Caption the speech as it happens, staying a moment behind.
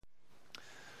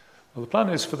Well, the plan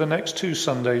is for the next 2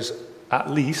 Sundays at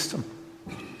least,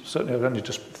 certainly I've only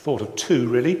just thought of 2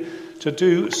 really, to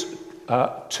do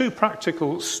 2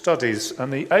 practical studies,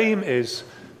 and the aim is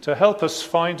to help us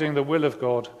finding the will of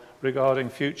God regarding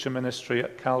future ministry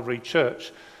at Calvary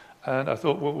Church. And I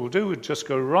thought what we'll do is just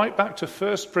go right back to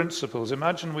first principles.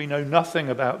 Imagine we know nothing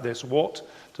about this. What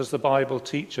does the Bible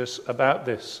teach us about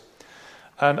this?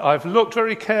 And I've looked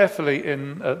very carefully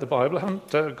in the Bible. I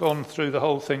haven't gone through the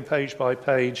whole thing page by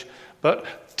page. But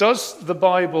does the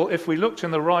Bible, if we looked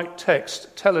in the right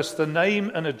text, tell us the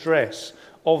name and address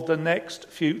of the next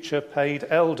future paid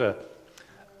elder?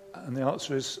 And the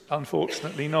answer is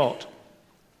unfortunately not.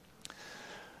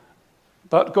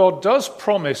 But God does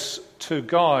promise to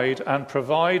guide and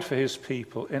provide for his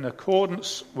people in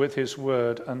accordance with his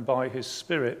word and by his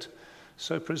Spirit.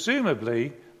 So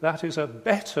presumably that is a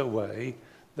better way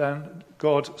than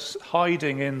God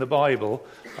hiding in the Bible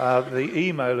the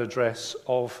email address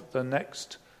of the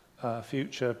next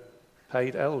future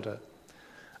paid elder.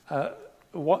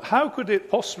 What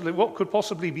could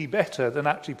possibly be better than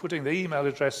actually putting the email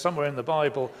address somewhere in the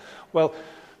Bible? Well,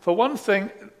 for one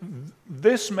thing,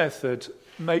 this method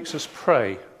makes us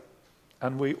pray,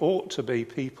 and we ought to be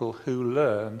people who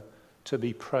learn to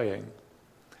be praying.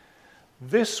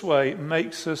 This way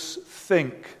makes us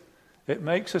think. It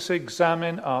makes us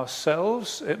examine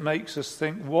ourselves. It makes us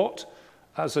think, what,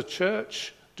 as a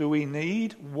church, do we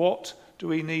need? What do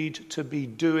we need to be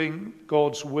doing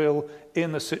God's will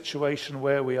in the situation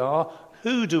where we are?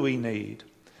 Who do we need?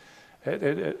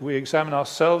 We examine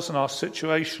ourselves and our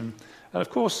situation. And of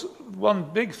course, one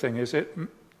big thing is it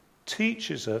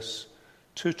teaches us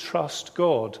to trust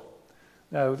God.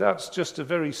 Now, that's just a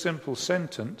very simple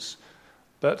sentence,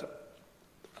 but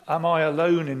am I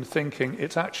alone in thinking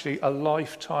it's actually a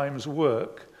lifetime's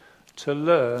work to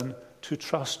learn to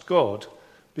trust God?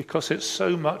 Because it's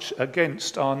so much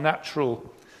against our natural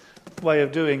way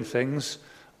of doing things.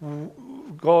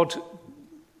 God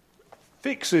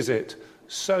fixes it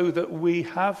so that we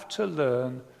have to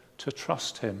learn to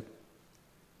trust him.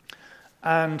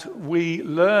 And we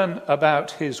learn about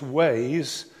his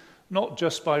ways, not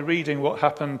just by reading what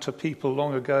happened to people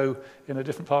long ago in a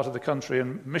different part of the country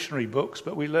in missionary books,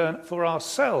 but we learn for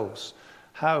ourselves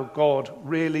how God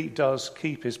really does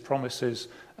keep his promises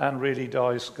and really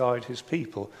does guide his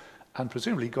people. And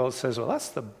presumably God says, well,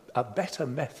 that's a better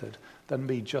method than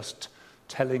me just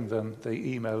telling them the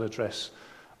email address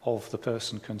of the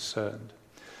person concerned.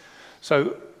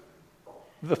 So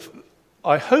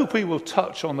I hope we will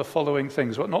touch on the following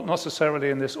things, but not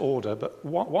necessarily in this order. But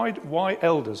why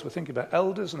elders? We're thinking about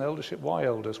elders and eldership. Why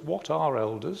elders? What are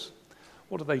elders?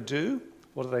 What do they do?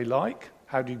 What are they like?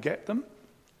 How do you get them?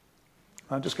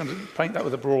 I'm just going to paint that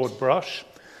with a broad brush.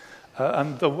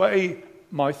 And the way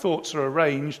my thoughts are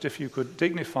arranged, if you could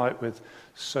dignify it with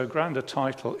so grand a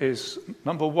title, is,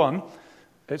 number 1,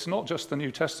 it's not just the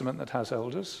New Testament that has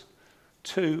elders.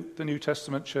 2, the New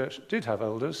Testament church did have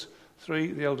elders.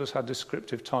 3, the elders had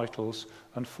descriptive titles.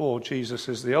 And 4, Jesus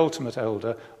is the ultimate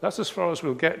elder. That's as far as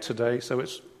we'll get today, so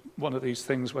it's one of these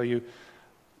things where you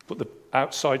put the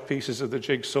outside pieces of the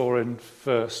jigsaw in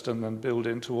first and then build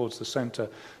in towards the centre.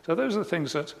 So those are the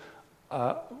things that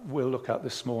we'll look at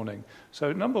this morning.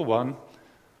 So number 1,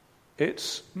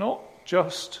 it's not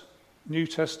just New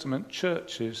Testament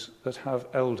churches that have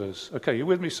elders. Okay, you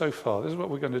with me so far? This is what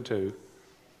we're going to do.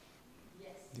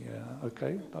 Yeah,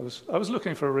 okay. I was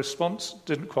looking for a response,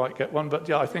 didn't quite get one, but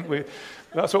yeah, I think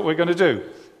that's what we're going to do.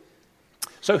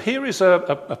 So here is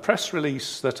a press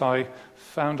release that I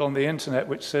found on the internet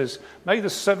which says, May the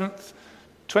 7th,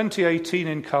 2018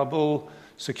 in Kabul,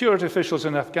 security officials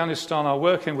in Afghanistan are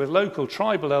working with local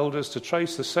tribal elders to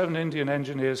trace the 7 Indian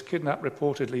engineers kidnapped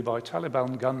reportedly by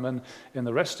Taliban gunmen in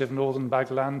the restive northern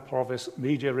Baghlan province,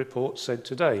 media reports said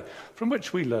today, from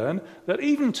which we learn that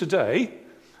even today,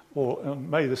 or on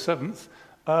May the 7th,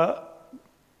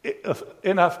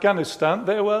 in Afghanistan,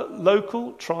 there were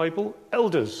local tribal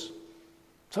elders.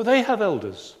 So they have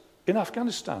elders in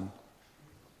Afghanistan.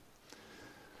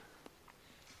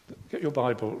 Get your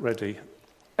Bible ready.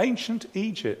 Ancient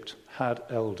Egypt had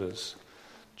elders.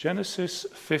 Genesis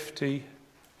 50,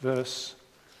 verse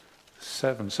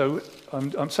 7. So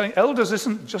I'm saying elders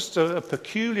isn't just a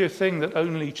peculiar thing that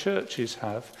only churches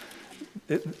have.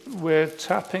 We're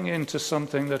tapping into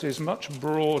something that is much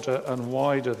broader and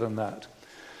wider than that.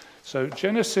 So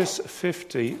Genesis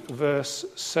 50, verse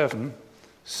 7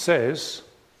 says,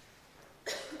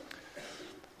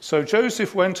 So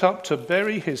Joseph went up to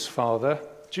bury his father.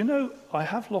 Do you know, I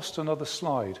have lost another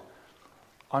slide.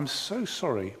 I'm so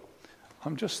sorry.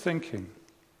 I'm just thinking.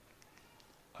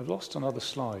 I've lost another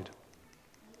slide.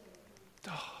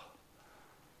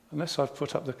 Unless I've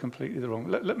put up completely the wrong.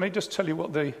 Let me just tell you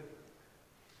what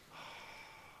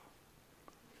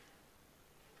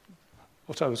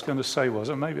I was going to say was,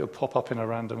 and maybe it'll pop up in a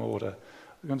random order.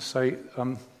 I'm going to say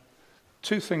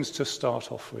two things to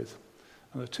start off with.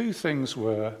 And the two things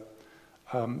were,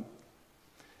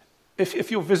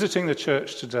 if you're visiting the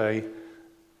church today,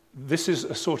 this is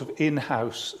a sort of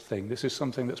in-house thing. This is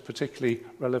something that's particularly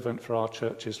relevant for our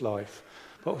church's life.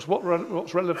 But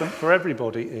what's relevant for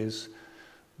everybody is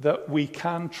that we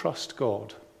can trust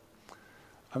God.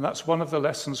 And that's one of the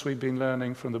lessons we've been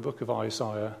learning from the book of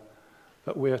Isaiah,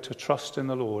 that we are to trust in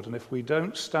the Lord. And if we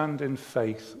don't stand in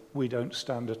faith, we don't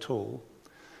stand at all.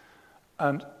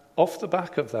 And off the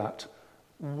back of that,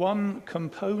 one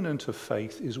component of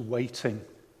faith is waiting.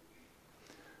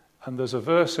 And there's a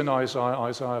verse in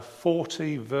Isaiah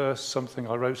 40, verse something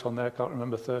I wrote on there, I can't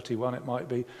remember, 31 it might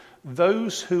be.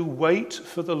 Those who wait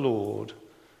for the Lord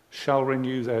shall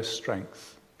renew their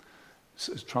strength.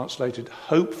 It's translated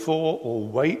hope for or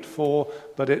wait for,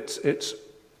 but it's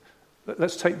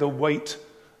let's take the wait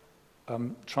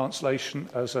translation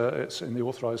as it's in the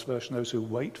authorized version, those who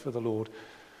wait for the Lord.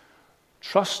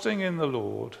 Trusting in the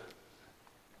Lord,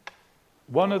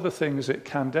 one of the things it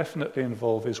can definitely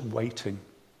involve is waiting.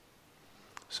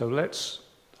 So let's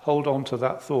hold on to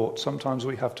that thought. Sometimes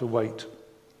we have to wait.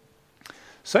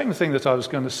 Second thing that I was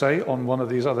going to say on one of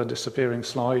these other disappearing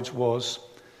slides was,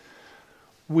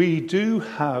 we do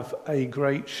have a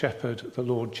great shepherd, the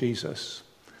Lord Jesus.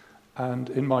 And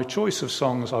in my choice of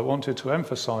songs, I wanted to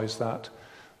emphasize that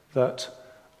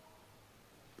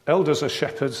elders are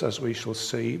shepherds, as we shall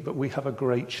see, but we have a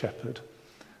great shepherd.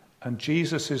 And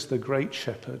Jesus is the great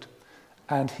shepherd.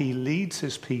 And he leads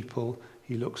his people,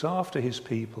 he looks after his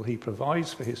people, he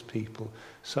provides for his people.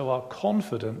 So our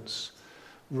confidence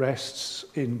rests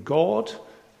in God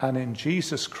and in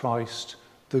Jesus Christ,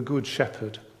 the good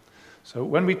shepherd. So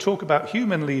when we talk about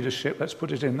human leadership, let's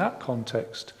put it in that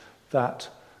context, that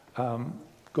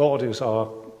God is our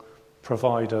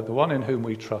provider, the one in whom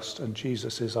we trust, and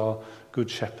Jesus is our good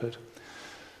shepherd.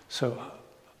 So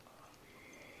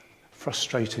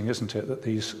frustrating, isn't it, that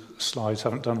these slides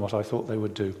haven't done what I thought they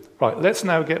would do. Right, let's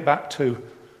now get back to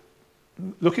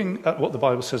looking at what the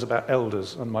Bible says about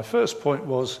elders. And my first point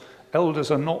was,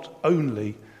 elders are not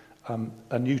only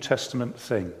a New Testament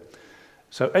thing.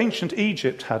 So ancient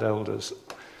Egypt had elders.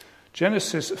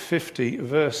 Genesis 50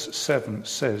 verse 7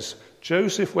 says,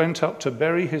 Joseph went up to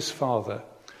bury his father.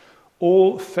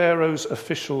 All Pharaoh's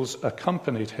officials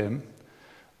accompanied him,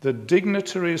 the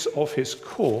dignitaries of his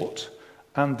court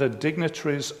and the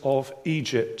dignitaries of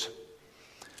Egypt.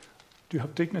 Do you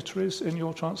have dignitaries in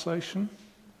your translation?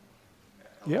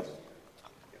 Yep.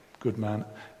 Good man.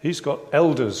 He's got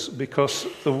elders, because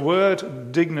the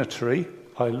word dignitary,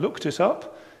 I looked it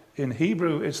up. In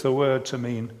Hebrew, it's the word to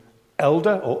mean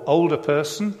elder or older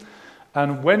person.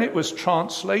 And when it was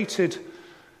translated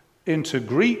into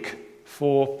Greek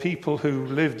for people who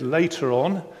lived later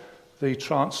on, the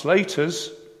translators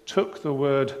took the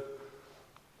word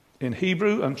in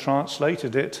Hebrew and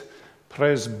translated it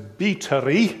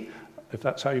presbytery, if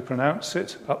that's how you pronounce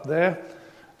it, up there.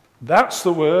 That's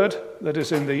the word that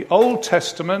is in the Old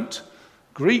Testament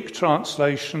Greek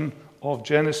translation of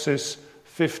Genesis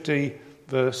 50,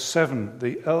 verse 7.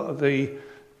 The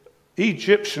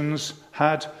Egyptians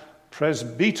had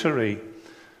presbytery,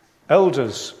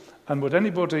 elders. And would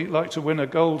anybody like to win a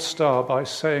gold star by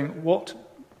saying what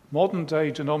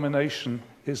modern-day denomination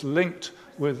is linked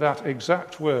with that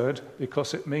exact word,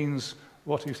 because it means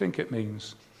what you think it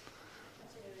means?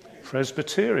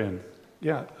 Presbyterian.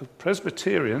 Yeah,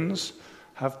 Presbyterians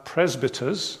have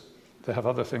presbyters. They have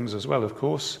other things as well, of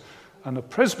course. And a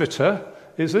presbyter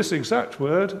is this exact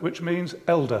word, which means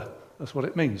elder. That's what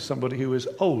it means, somebody who is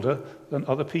older than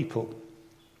other people.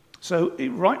 So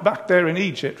right back there in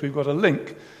Egypt, we've got a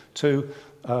link to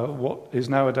what is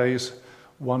nowadays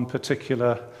one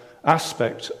particular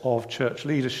aspect of church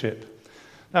leadership.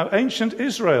 Now, ancient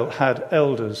Israel had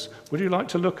elders. Would you like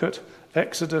to look at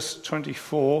Exodus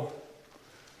 24,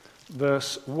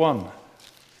 verse 1?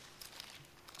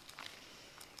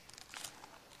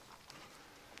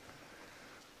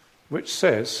 Which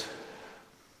says,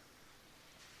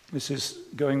 this is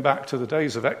going back to the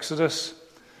days of Exodus,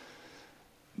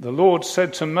 the Lord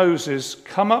said to Moses,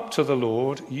 "Come up to the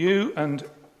Lord, you and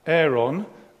Aaron,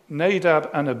 Nadab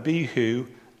and Abihu,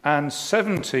 and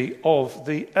 70 of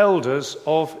the elders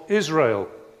of Israel.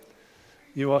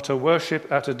 You are to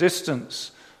worship at a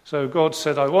distance." So God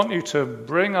said, I want you to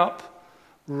bring up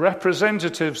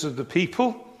representatives of the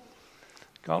people.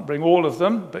 Can't bring all of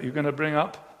them, but you're going to bring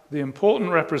up the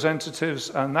important representatives,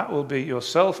 and that will be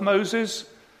yourself, Moses,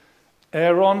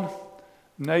 Aaron,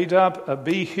 Nadab,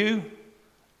 Abihu,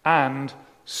 and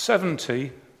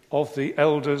 70 of the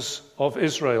elders of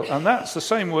Israel. And that's the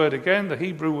same word again. The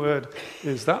Hebrew word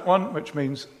is that one, which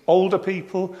means older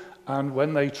people. And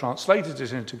when they translated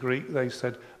it into Greek, they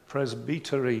said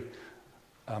presbytery,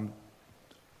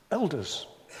 elders.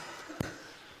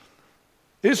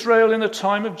 Israel in the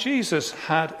time of Jesus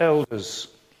had elders.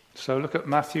 So look at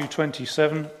Matthew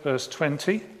 27, verse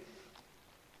 20.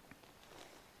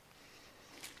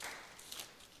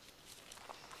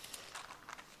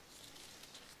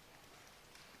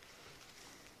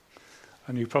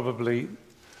 And you probably,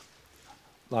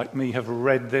 like me, have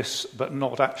read this but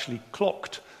not actually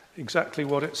clocked exactly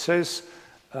what it says.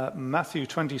 Matthew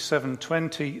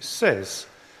 27:20 says,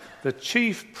 "The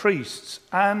chief priests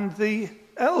and the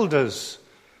elders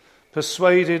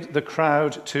persuaded the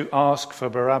crowd to ask for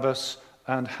Barabbas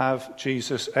and have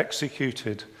Jesus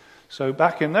executed." So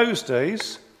back in those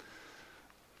days,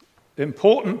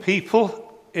 important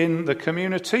people in the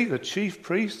community, the chief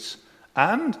priests,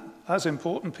 and as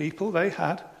important people, they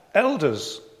had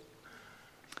elders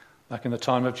back in the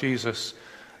time of Jesus.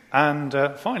 And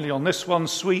finally, on this one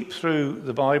sweep through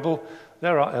the Bible,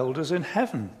 there are elders in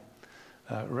heaven.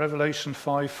 Revelation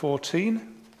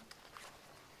 5:14.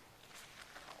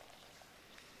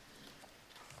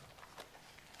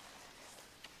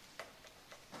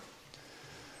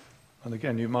 And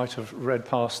again, you might have read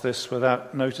past this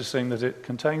without noticing that it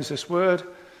contains this word.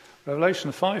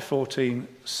 Revelation 5:14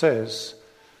 says,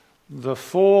 "The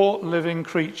four living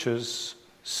creatures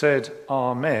said,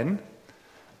 Amen,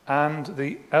 and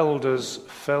the elders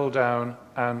fell down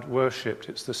and worshipped."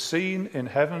 It's the scene in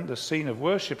heaven, the scene of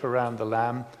worship around the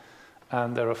Lamb,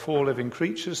 and there are four living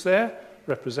creatures there,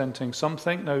 representing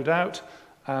something, no doubt,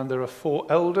 and there are four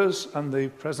elders, and the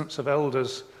presence of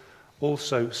elders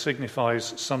also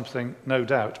signifies something, no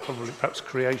doubt, probably perhaps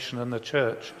creation and the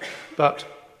church. But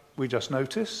we just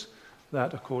notice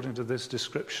that according to this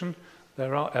description,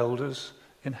 there are elders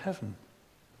in heaven.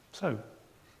 So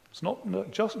it's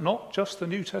not just the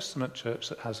New Testament church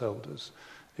that has elders.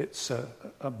 It's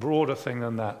a broader thing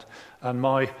than that. And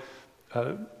my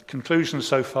conclusion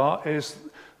so far is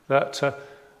that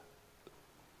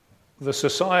the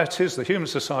societies, the human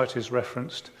societies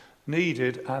referenced,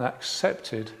 needed and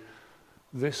accepted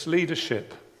this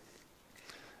leadership.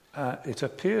 It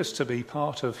appears to be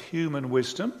part of human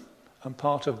wisdom and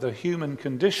part of the human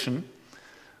condition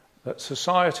that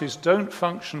societies don't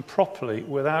function properly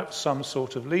without some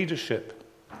sort of leadership.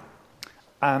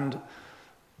 And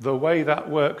the way that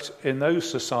worked in those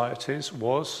societies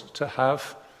was to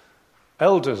have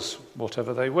elders,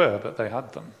 whatever they were, but they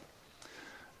had them.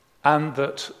 And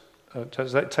that,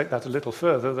 to take that a little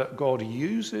further, that God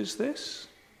uses this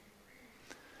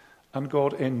and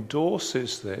God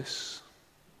endorses this.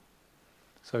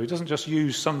 So he doesn't just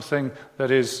use something that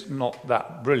is not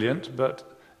that brilliant, but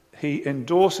he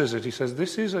endorses it. He says,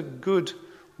 this is a good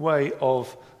way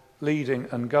of leading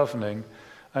and governing.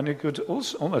 And you could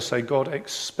also almost say God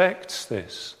expects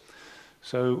this.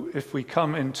 So if we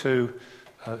come into,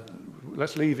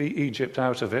 let's leave Egypt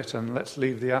out of it and let's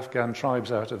leave the Afghan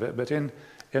tribes out of it. But in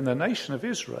the nation of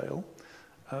Israel,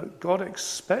 God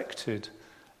expected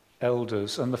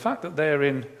elders. And the fact that they're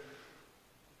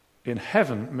in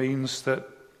heaven means that,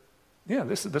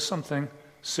 there's something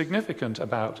significant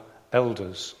about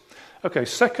elders. Okay,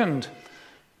 second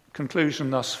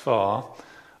conclusion thus far.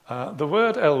 The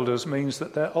word elders means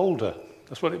that they're older.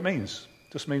 That's what it means.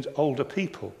 It just means older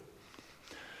people.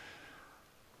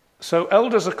 So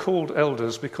elders are called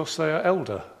elders because they are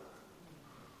elder.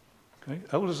 Okay?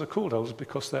 Elders are called elders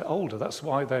because they're older. That's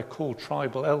why they're called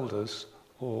tribal elders.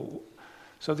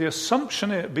 So the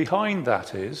assumption behind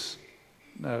that is,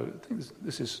 I think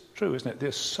this is true, isn't it? The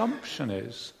assumption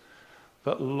is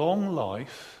that long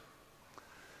life,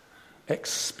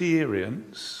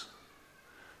 experience,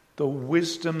 the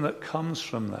wisdom that comes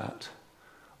from that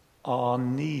are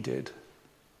needed.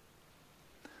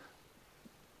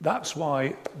 That's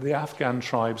why the Afghan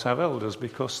tribes have elders,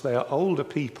 because they are older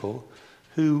people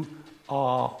who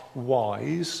are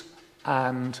wise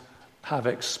and have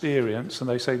experience, and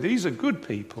they say, these are good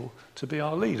people to be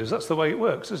our leaders. That's the way it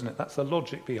works, isn't it? That's the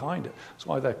logic behind it. That's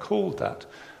why they're called that.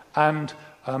 And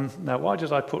now, why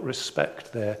did I put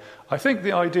respect there? I think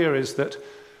the idea is that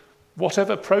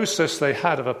whatever process they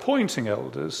had of appointing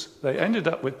elders, they ended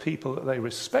up with people that they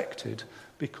respected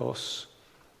because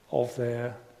of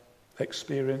their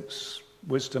experience,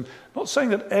 wisdom. Not saying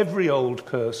that every old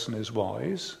person is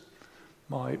wise.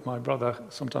 My brother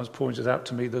sometimes pointed out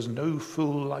to me, there's no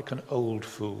fool like an old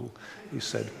fool, he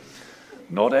said.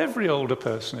 Not every older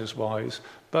person is wise,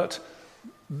 but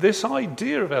this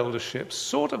idea of eldership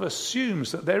sort of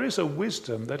assumes that there is a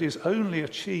wisdom that is only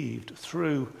achieved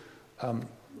through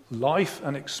life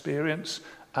and experience,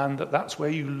 and that's where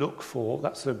you look for,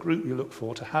 that's the group you look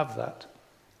for to have that.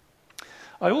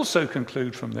 I also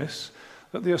conclude from this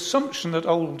that the assumption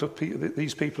that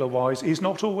these people are wise is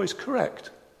not always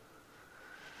correct.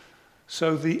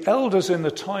 So the elders in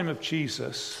the time of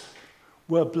Jesus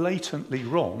were blatantly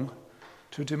wrong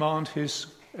to demand his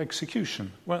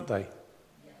execution, weren't they?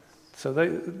 Yes. So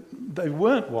they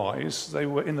weren't wise, they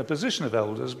were in the position of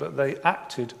elders, but they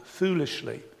acted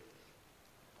foolishly.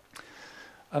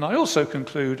 And I also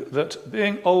conclude that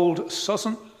being old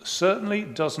certainly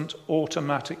doesn't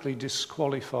automatically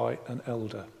disqualify an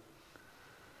elder.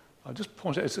 I just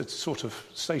point out, it's sort of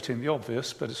stating the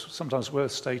obvious, but it's sometimes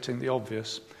worth stating the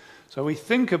obvious. So we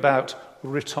think about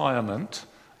retirement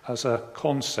as a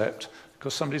concept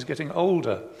because somebody's getting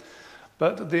older.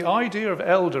 But the idea of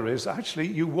elder is actually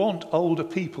you want older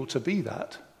people to be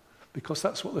that because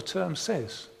that's what the term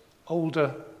says,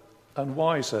 older and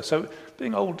wiser. So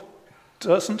being old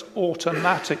doesn't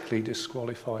automatically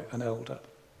disqualify an elder.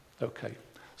 Okay,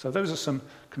 so those are some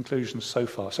conclusions so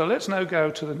far. So let's now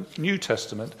go to the New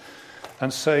Testament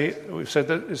and say, we've said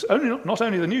that it's not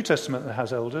only the New Testament that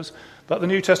has elders, but the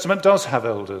New Testament does have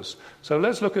elders. So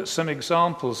let's look at some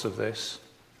examples of this.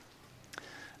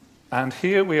 And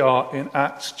here we are in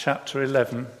Acts chapter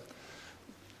 11,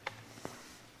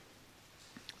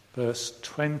 verse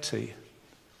 20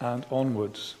 and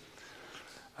onwards.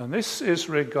 And this is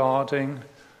regarding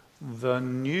the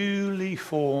newly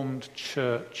formed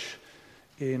church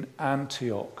in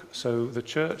Antioch. So the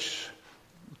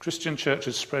Christian church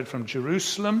has spread from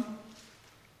Jerusalem.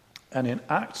 And in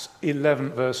Acts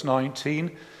 11, verse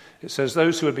 19, it says,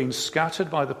 those who had been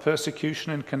scattered by the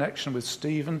persecution in connection with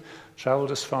Stephen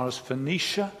travelled as far as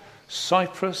Phoenicia,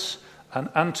 Cyprus, and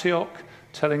Antioch,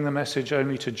 telling the message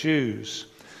only to Jews.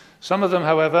 Some of them,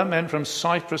 however, men from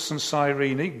Cyprus and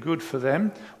Cyrene, good for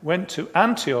them, went to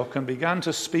Antioch and began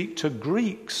to speak to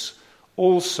Greeks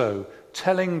also,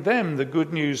 telling them the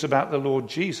good news about the Lord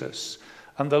Jesus.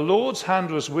 And the Lord's hand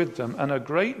was with them, and a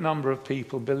great number of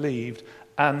people believed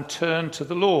and turned to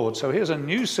the Lord. So here's a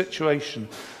new situation.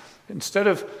 Instead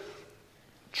of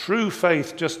true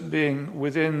faith just being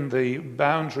within the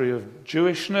boundary of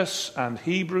Jewishness and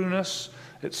Hebrewness,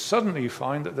 it's suddenly you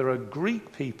find that there are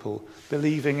Greek people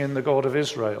believing in the God of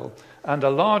Israel, and a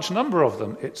large number of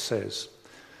them, it says.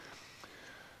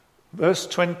 Verse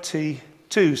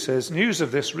 22 says, news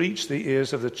of this reached the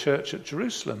ears of the church at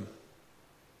Jerusalem.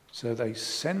 So they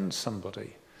send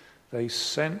somebody. They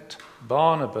sent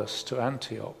Barnabas to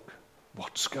Antioch.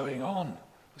 What's going on?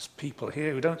 There's people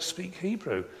here who don't speak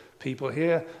Hebrew, people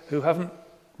here who haven't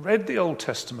read the Old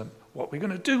Testament. What are we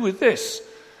going to do with this?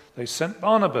 They sent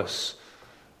Barnabas.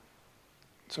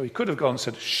 So he could have gone and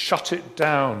said, shut it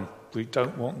down. We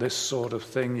don't want this sort of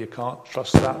thing. You can't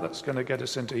trust that. That's going to get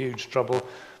us into huge trouble.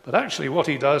 But actually what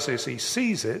he does is he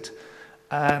sees it.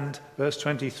 And verse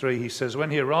 23, he says,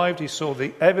 when he arrived, he saw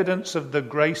the evidence of the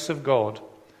grace of God.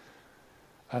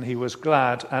 And he was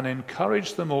glad and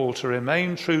encouraged them all to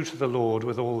remain true to the Lord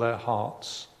with all their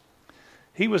hearts.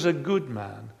 He was a good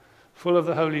man, full of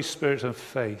the Holy Spirit and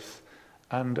faith.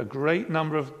 And a great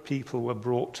number of people were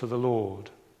brought to the Lord.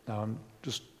 Now I'm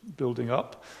just building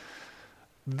up.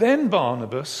 Then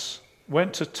Barnabas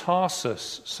went to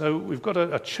Tarsus. So we've got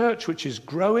a church which is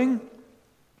growing,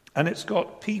 and it's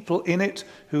got people in it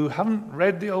who haven't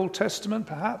read the Old Testament,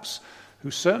 perhaps,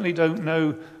 who certainly don't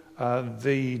know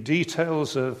the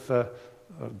details of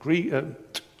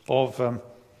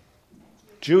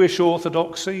Jewish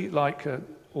orthodoxy like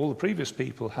all the previous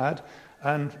people had.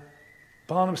 And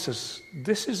Barnabas says,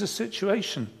 this is a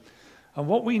situation, and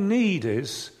what we need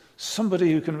is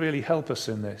somebody who can really help us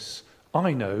in this.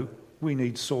 I know we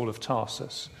need Saul of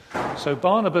Tarsus. So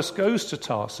Barnabas goes to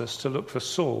Tarsus to look for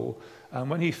Saul, and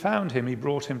when he found him, he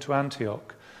brought him to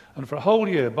Antioch. And for a whole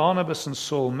year, Barnabas and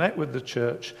Saul met with the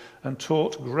church and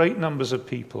taught great numbers of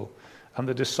people. And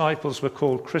the disciples were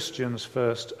called Christians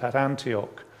first at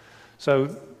Antioch.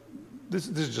 So this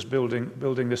is just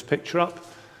building this picture up.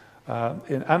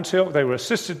 In Antioch, they were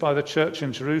assisted by the church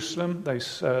in Jerusalem.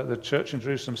 The church in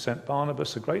Jerusalem sent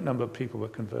Barnabas. A great number of people were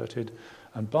converted.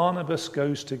 And Barnabas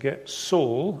goes to get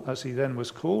Saul, as he then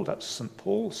was called, that's St.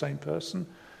 Paul, same person,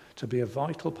 to be a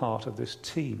vital part of this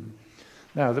team.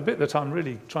 Now, the bit that I'm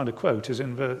really trying to quote is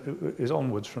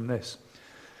onwards from this.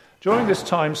 During this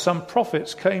time, some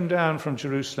prophets came down from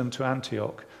Jerusalem to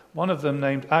Antioch. One of them,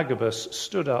 named Agabus,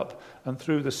 stood up and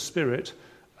through the Spirit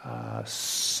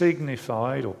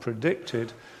signified or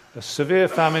predicted a severe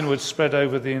famine would spread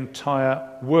over the entire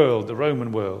world, the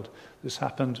Roman world. This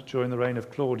happened during the reign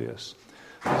of Claudius.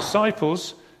 The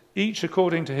disciples, each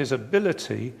according to his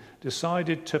ability,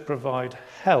 decided to provide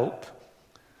help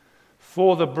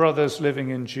for the brothers living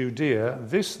in Judea.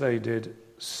 This they did,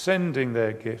 sending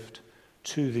their gift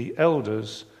to the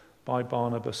elders by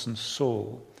Barnabas and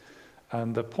Saul.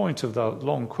 And the point of the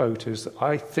long quote is that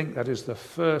I think that is the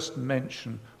first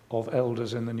mention of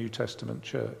elders in the New Testament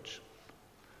church.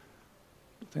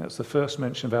 I think that's the first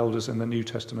mention of elders in the New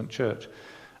Testament church.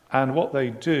 And what they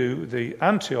do, the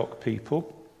Antioch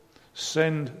people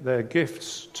send their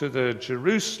gifts to the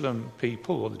Jerusalem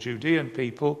people or the Judean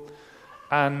people,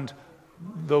 and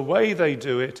the way they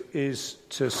do it is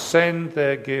to send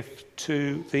their gift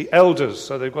to the elders.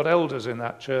 So they've got elders in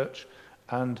that church,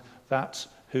 and that's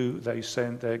who they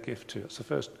send their gift to. It's the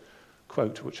first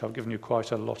quote, which I've given you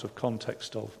quite a lot of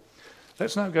context of.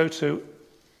 Let's now go to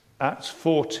Acts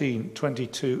 14,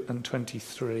 22 and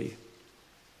 23.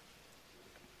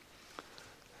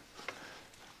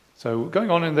 So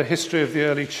going on in the history of the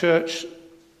early church,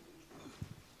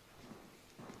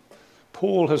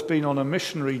 Paul has been on a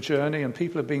missionary journey and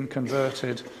people have been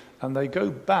converted, and they go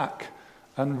back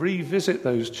and revisit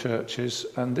those churches,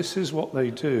 and this is what they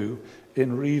do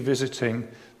in revisiting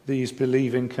these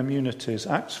believing communities.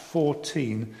 Acts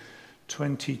 14,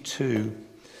 22.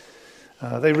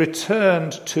 They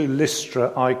returned to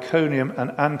Lystra, Iconium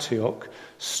and Antioch,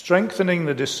 strengthening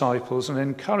the disciples and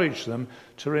encouraged them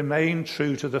to remain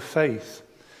true to the faith.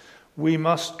 We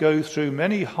must go through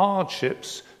many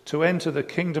hardships to enter the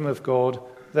kingdom of God,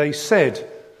 they said.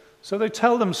 So they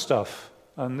tell them stuff.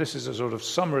 And this is a sort of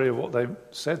summary of what they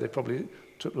said. They probably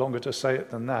took longer to say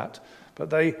it than that. But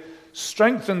they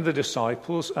strengthened the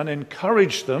disciples and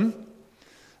encouraged them.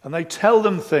 And they tell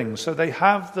them things. So they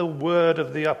have the word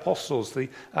of the apostles, the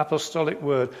apostolic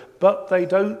word. But they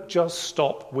don't just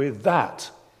stop with that.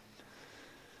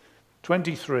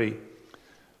 23.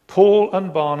 Paul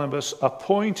and Barnabas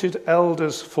appointed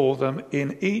elders for them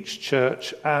in each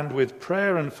church, and with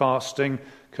prayer and fasting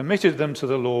committed them to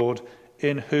the Lord,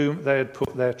 in whom they had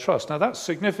put their trust. Now that's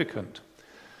significant.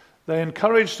 They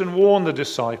encouraged and warned the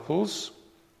disciples,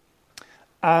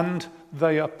 and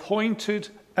they appointed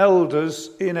elders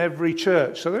in every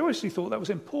church. So they obviously thought that was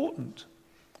important.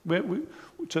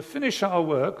 To finish our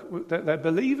work, they're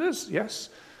believers, yes,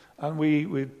 and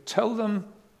we tell them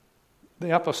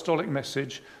the apostolic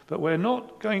message, but we're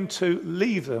not going to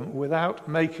leave them without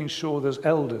making sure there's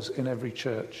elders in every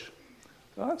church.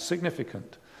 So that's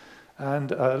significant.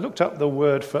 And I looked up the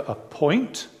word for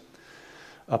appoint.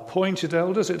 Appointed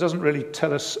elders. It doesn't really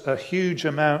tell us a huge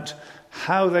amount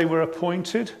how they were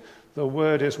appointed. The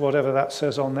word is whatever that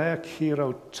says on there,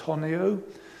 kirotonio,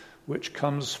 which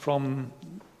comes from,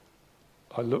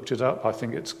 I looked it up, I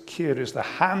think it's kir is the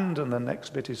hand and the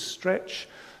next bit is stretch.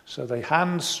 So they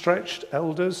hand-stretched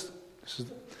elders.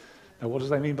 Now what does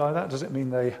they mean by that? Does it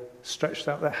mean they stretched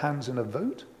out their hands in a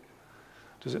vote?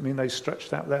 Does it mean they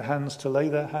stretched out their hands to lay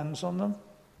their hands on them?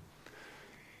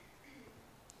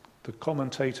 The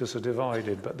commentators are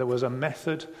divided, but there was a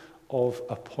method of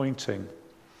appointing.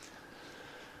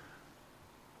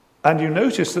 And you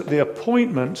notice that the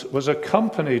appointment was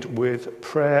accompanied with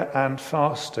prayer and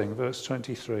fasting, verse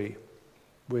 23,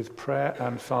 with prayer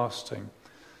and fasting.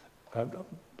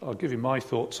 I'll give you my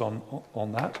thoughts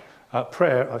on that.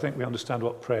 Prayer, I think we understand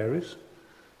what prayer is.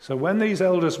 So when these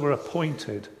elders were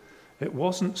appointed, it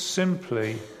wasn't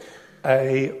simply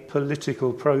a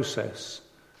political process.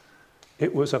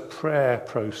 It was a prayer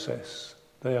process.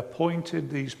 They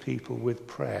appointed these people with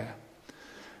prayer.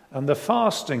 And the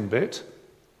fasting bit,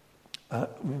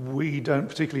 we don't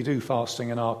particularly do fasting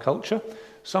in our culture.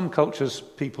 Some cultures,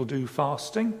 people do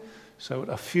fasting. So at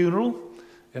a funeral,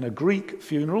 in a Greek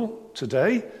funeral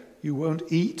today, you won't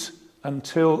eat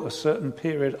until a certain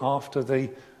period after the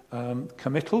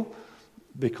committal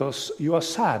because you are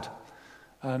sad.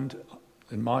 And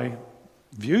in my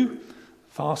view,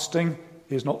 fasting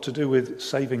is not to do with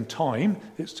saving time,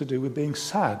 it's to do with being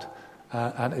sad.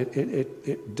 And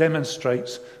it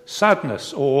demonstrates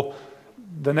sadness, or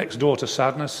the next door to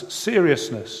sadness,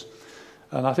 seriousness.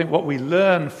 And I think what we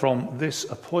learn from this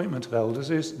appointment of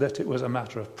elders is that it was a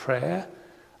matter of prayer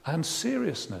and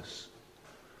seriousness.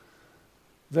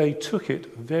 They took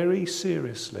it very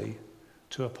seriously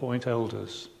to appoint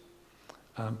elders.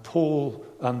 And Paul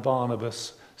and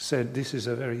Barnabas said, this is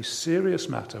a very serious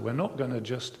matter. We're not going to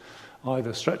just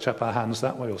either stretch up our hands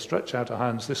that way or stretch out our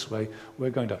hands this way. We're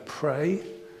going to pray,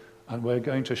 and we're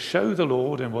going to show the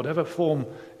Lord in whatever form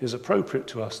is appropriate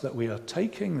to us that we are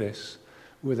taking this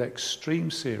with extreme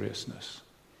seriousness.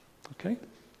 Okay?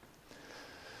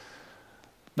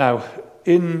 Now,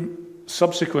 in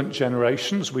subsequent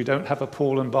generations, we don't have a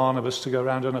Paul and Barnabas to go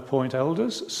around and appoint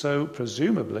elders, so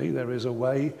presumably there is a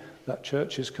way that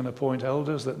churches can appoint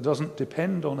elders that doesn't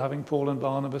depend on having Paul and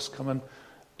Barnabas come and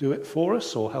do it for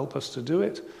us or help us to do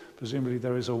it. Presumably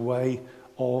there is a way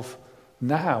of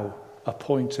now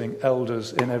appointing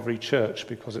elders in every church,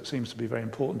 because it seems to be very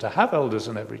important to have elders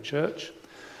in every church,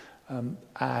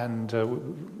 and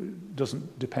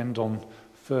doesn't depend on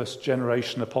first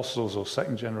generation apostles or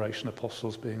second generation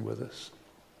apostles being with us.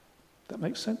 That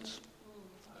makes sense?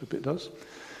 I hope it does.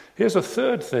 Here's a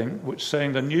third thing which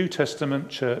saying the New Testament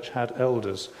church had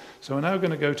elders. So we're now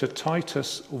going to go to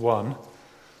Titus 1,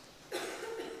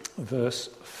 verse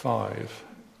 5.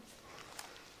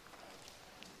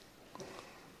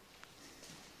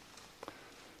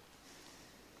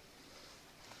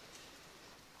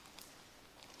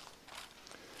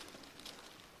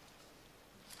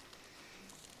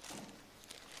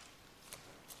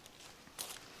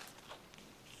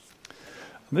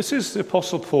 This is the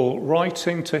Apostle Paul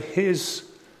writing to his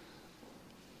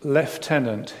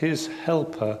lieutenant, his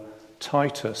helper,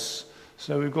 Titus.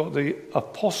 So we've got the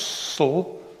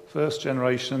apostle, first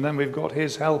generation, and then we've got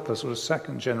his helper, sort of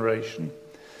second generation.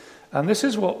 And this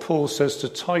is what Paul says to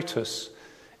Titus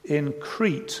in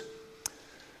Crete.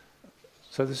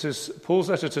 So this is Paul's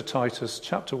letter to Titus,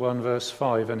 chapter 1, verse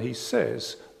 5, and he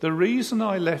says, "The reason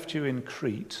I left you in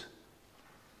Crete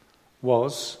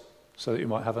was so that you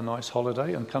might have a nice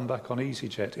holiday and come back on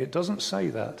EasyJet." It doesn't say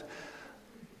that.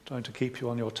 I'm trying to keep you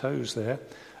on your toes there.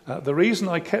 The reason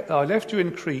I left you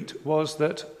in Crete was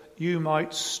that you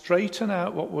might straighten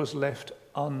out what was left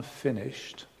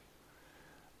unfinished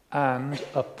and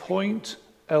appoint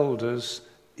elders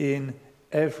in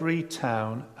every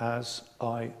town as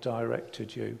I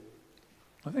directed you.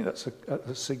 I think that's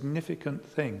a significant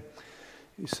thing.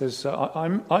 He says,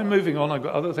 I'm moving on, I've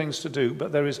got other things to do,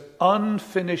 but there is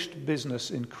unfinished business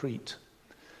in Crete.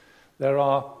 There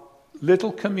are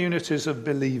little communities of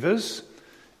believers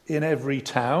in every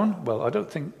town. Well, I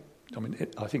think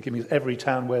it means every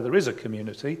town where there is a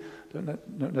community.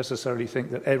 Don't necessarily think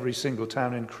that every single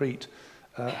town in Crete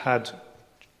had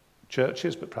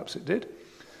churches, but perhaps it did.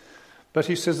 But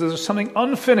he says there's something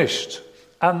unfinished,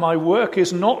 and my work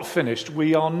is not finished.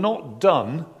 We are not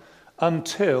done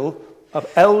until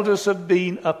elders have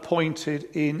been appointed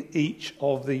in each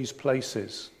of these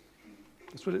places.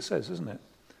 That's what it says, isn't it?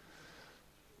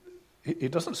 It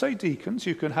doesn't say deacons.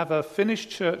 You can have a finished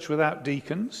church without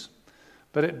deacons,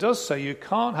 but it does say you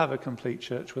can't have a complete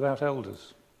church without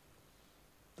elders.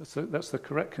 That's the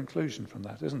correct conclusion from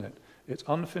that, isn't it? It's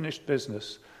unfinished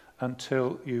business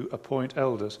until you appoint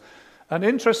elders. And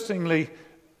interestingly,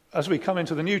 as we come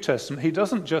into the New Testament, he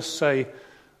doesn't just say,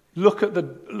 look at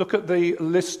the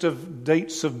list of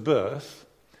dates of birth,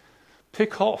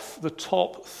 pick off the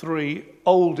top 3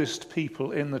 oldest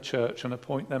people in the church and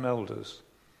appoint them elders.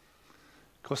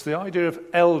 Because the idea of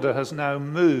elder has now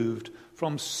moved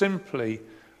from simply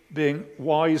being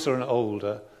wiser and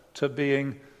older to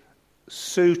being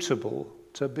suitable,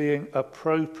 to being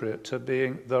appropriate, to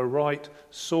being the right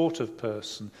sort of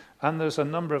person. And there's a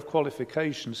number of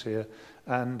qualifications here,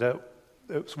 and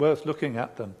it's worth looking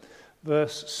at them.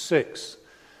 Verse 6.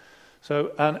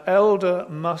 So, an elder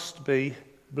must be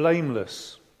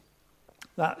blameless.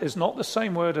 That is not the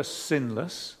same word as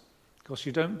sinless, because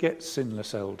you don't get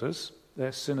sinless elders.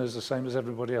 They're sinners the same as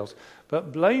everybody else.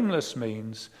 But blameless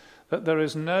means that there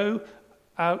is no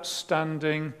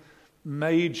outstanding,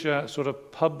 major sort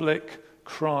of public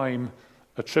crime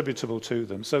attributable to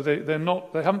them. So they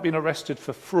haven't been arrested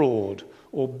for fraud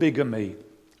or bigamy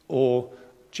or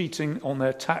cheating on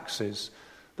their taxes.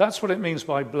 That's what it means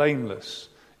by blameless.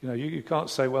 You can't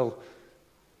say, well,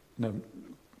 no,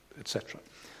 etc.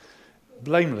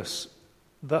 Blameless.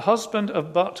 The husband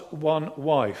of but one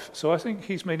wife. So I think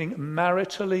he's meaning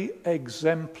maritally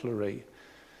exemplary.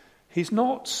 He's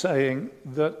not saying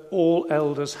that all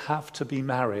elders have to be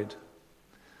married.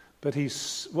 But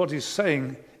what he's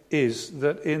saying is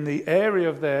that in the area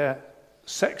of their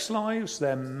sex lives,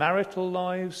 their marital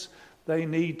lives, they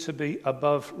need to be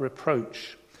above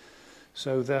reproach.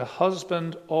 So they're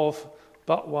husband of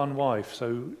but one wife.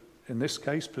 So in this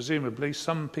case, presumably,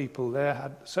 some people there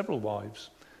had several wives.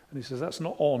 And he says that's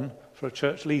not on for a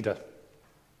church leader.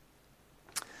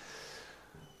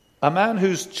 A man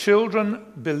whose children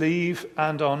believe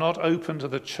and are not open to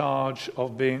the charge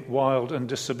of being wild and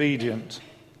disobedient.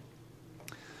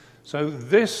 So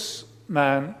this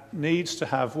man needs to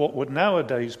have what would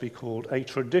nowadays be called a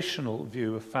traditional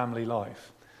view of family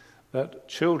life. That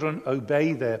children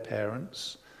obey their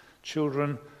parents,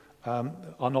 children are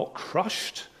not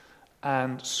crushed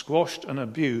and squashed and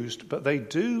abused, but they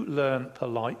do learn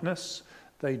politeness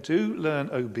They do learn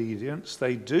obedience,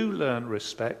 they do learn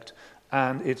respect,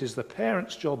 and it is the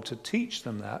parents' job to teach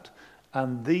them that,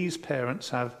 and these parents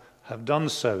have done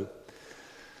so.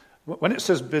 When it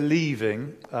says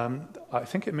believing, I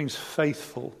think it means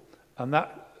faithful, and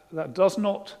that does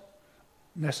not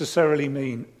necessarily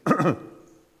mean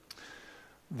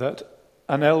that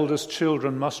an elder's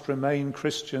children must remain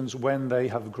Christians when they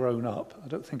have grown up. I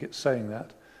don't think it's saying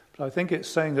that. But I think it's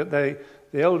saying that the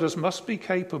elders must be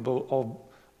capable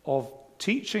of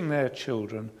teaching their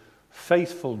children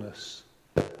faithfulness,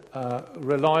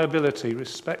 reliability,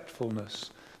 respectfulness,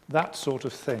 that sort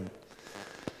of thing.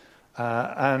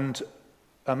 And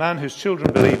a man whose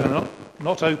children believe are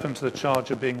not open to the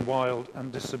charge of being wild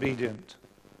and disobedient.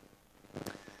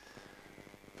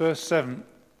 Verse 7.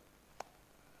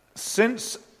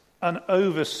 Since an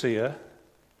overseer,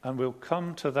 and we'll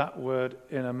come to that word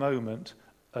in a moment,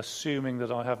 assuming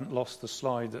that I haven't lost the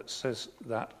slide that says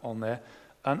that on there.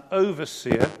 An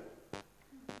overseer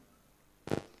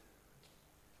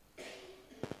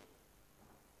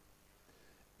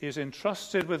is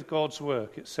entrusted with God's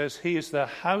work. It says he is the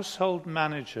household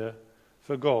manager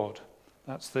for God.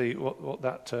 That's what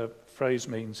that phrase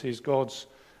means. He's God's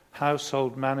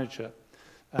household manager.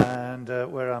 And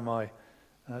where am I?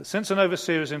 Since an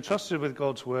overseer is entrusted with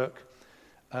God's work,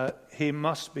 he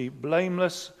must be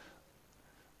blameless,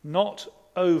 not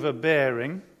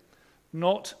overbearing,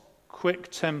 not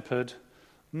quick-tempered,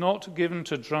 not given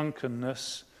to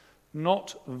drunkenness,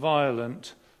 not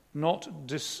violent, not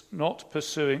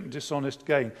pursuing dishonest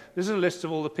gain. This is a list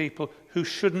of all the people who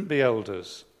shouldn't be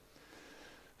elders.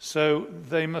 So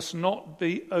they must not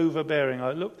be overbearing.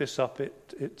 I looked this up.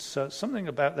 It's something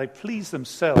about they please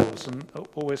themselves and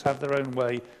always have their own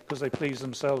way because they please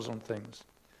themselves on things.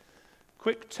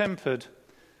 Quick-tempered,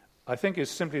 I think,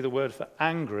 is simply the word for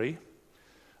angry.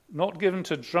 Not given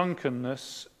to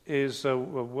drunkenness is a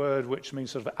word which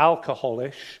means sort of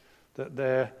alcoholish, that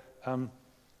they're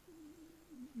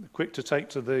quick to take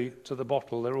to the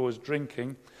bottle. They're always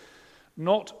drinking.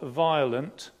 Not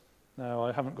violent. No,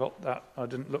 I haven't got that. I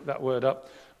didn't look that word up.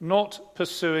 Not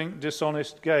pursuing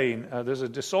dishonest gain. There's a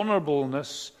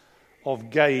dishonorableness of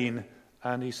gain,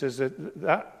 and he says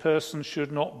that person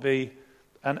should not be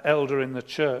an elder in the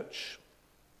church.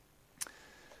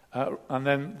 And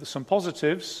then some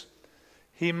positives.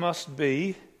 He must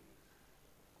be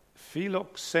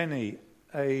philoxeni,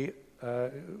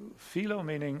 philo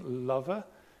meaning lover,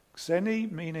 xeni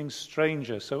meaning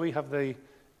stranger. So we have the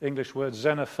English word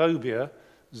xenophobia,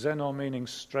 xenon meaning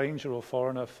stranger or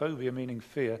foreigner, phobia meaning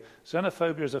fear.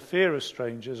 Xenophobia is a fear of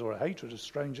strangers or a hatred of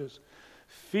strangers.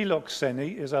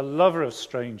 Philoxeni is a lover of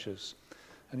strangers.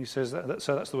 And he says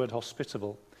so that's the word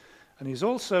hospitable. And he's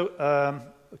also, I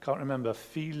can't remember,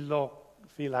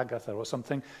 philagatha or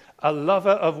something, a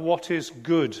lover of what is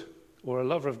good, or a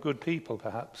lover of good people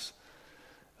perhaps.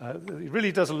 He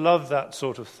really does love that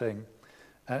sort of thing.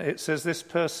 It says this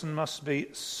person must be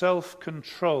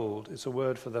self-controlled. It's a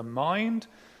word for the mind.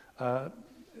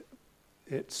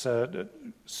 It's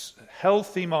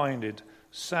healthy-minded,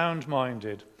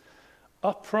 sound-minded.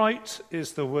 Upright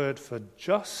is the word for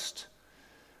just.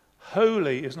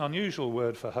 Holy is an unusual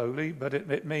word for holy, but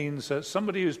it means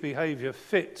somebody whose behavior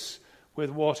fits with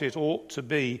what it ought to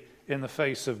be in the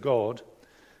face of God.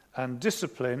 And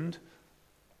disciplined,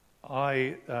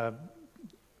 I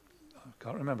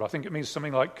can't remember. I think it means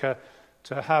something like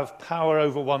to have power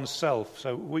over oneself.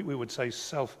 So we would say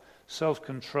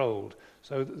self-controlled.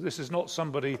 So this is not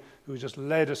somebody who is just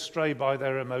led astray by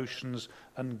their emotions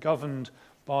and governed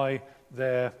by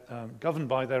their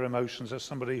emotions as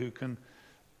somebody who can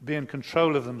be in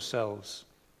control of themselves.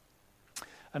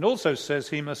 And also says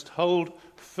he must hold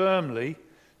firmly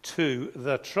to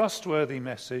the trustworthy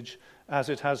message as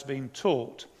it has been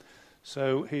taught.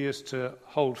 So he is to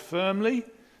hold firmly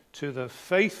to the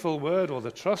faithful word or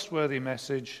the trustworthy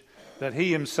message that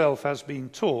he himself has been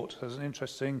taught. It's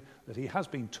interesting that he has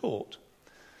been taught.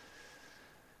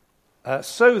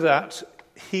 So that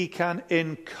he can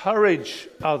encourage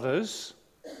others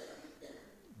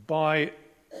by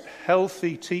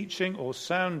healthy teaching or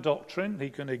sound doctrine. He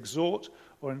can exhort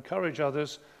or encourage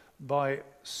others by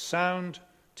sound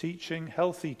teaching,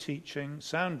 healthy teaching,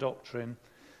 sound doctrine,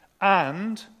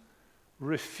 and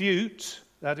refute,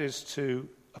 that is to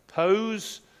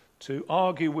oppose, to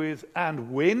argue with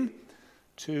and win,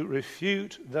 to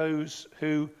refute those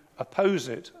who oppose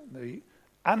it, the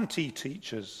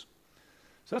anti-teachers.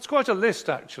 So that's quite a list,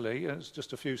 actually. It's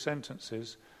just a few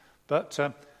sentences. But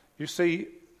you see,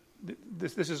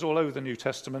 this is all over the New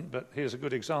Testament, but here's a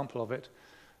good example of it.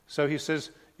 So he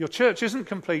says, your church isn't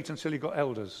complete until you've got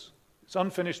elders. It's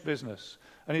unfinished business.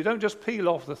 And you don't just peel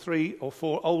off the 3 or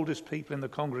 4 oldest people in the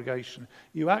congregation.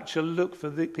 You actually look for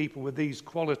the people with these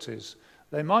qualities.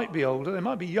 They might be older, they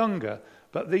might be younger,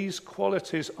 but these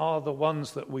qualities are the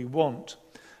ones that we want.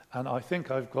 And I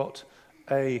think I've got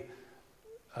a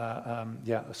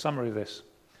summary of this,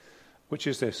 which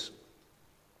is this.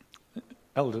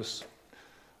 Elders.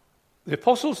 The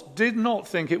apostles did not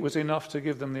think it was enough to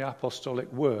give them the apostolic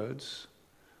words,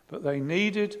 but they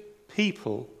needed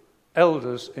people,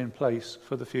 elders, in place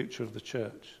for the future of the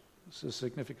church. This is a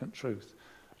significant truth.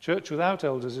 A church without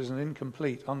elders is an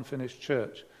incomplete, unfinished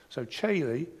church. So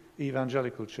Chailey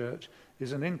Evangelical Church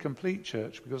is an incomplete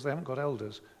church because they haven't got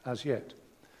elders as yet.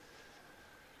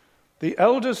 The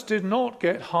elders did not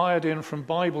get hired in from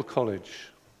Bible college.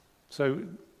 So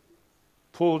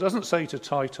Paul doesn't say to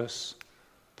Titus,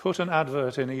 put an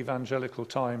advert in Evangelical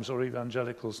Times or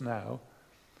Evangelicals Now.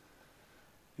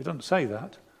 He doesn't say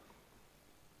that.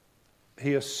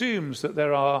 He assumes that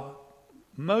there are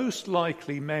most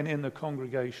likely men in the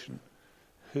congregation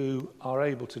who are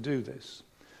able to do this.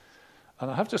 And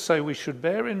I have to say we should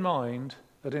bear in mind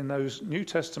that in those New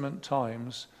Testament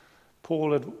times,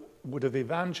 Paul would have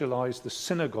evangelized the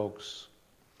synagogues,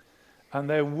 and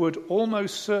there would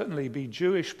almost certainly be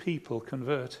Jewish people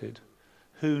converted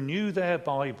who knew their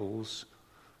Bibles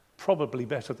probably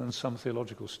better than some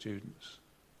theological students.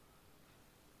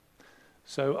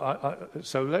 So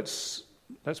let's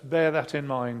bear that in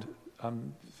mind.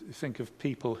 Think of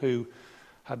people who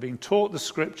had been taught the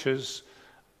Scriptures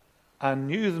and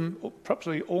knew them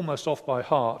probably almost off by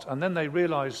heart, and then they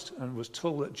realized and was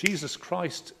told that Jesus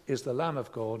Christ is the Lamb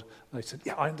of God, and they said,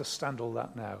 yeah, I understand all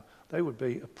that now. They would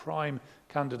be prime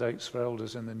candidates for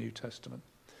elders in the New Testament.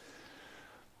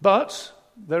 But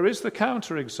there is the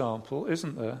counterexample,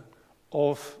 isn't there,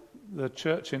 of the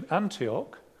church in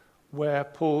Antioch, where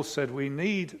Paul said we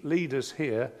need leaders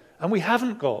here, and we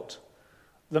haven't got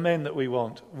the men that we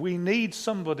want. We need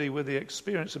somebody with the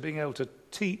experience of being able to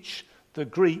teach the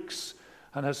Greeks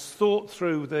and has thought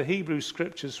through the Hebrew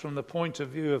Scriptures from the point of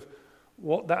view of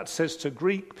what that says to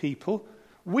Greek people.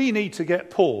 We need to get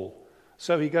Paul.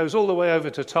 So he goes all the way over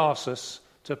to Tarsus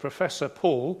to Professor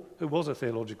Paul, who was a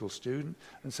theological student,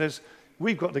 and says,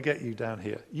 we've got to get you down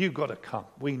here. You've got to come.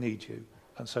 We need you.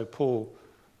 And so Paul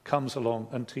comes along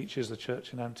and teaches the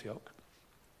church in Antioch.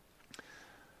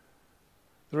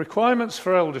 The requirements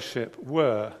for eldership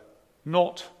were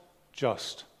not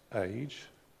just age,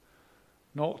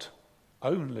 not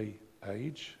only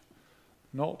age,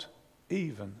 not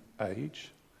even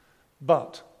age,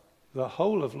 but the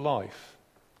whole of life,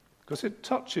 because it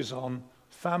touches on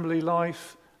family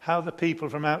life, how the people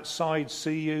from outside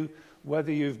see you,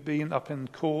 whether you've been up in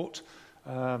court,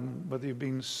 whether you've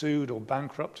been sued or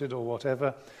bankrupted or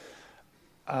whatever.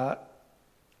 That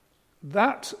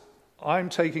I'm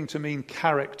taking to mean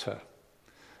character.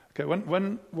 Okay,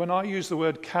 when I use the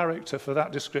word character for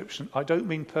that description, I don't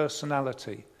mean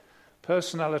personality.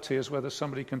 Personality is whether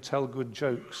somebody can tell good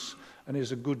jokes and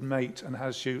is a good mate and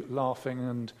has you laughing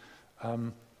and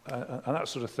that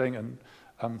sort of thing.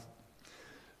 And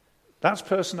that's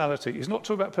personality. He's not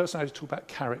talking about personality, he's talking about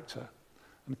character.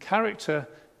 And character,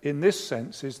 in this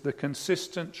sense, is the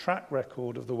consistent track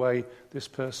record of the way this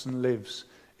person lives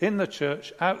in the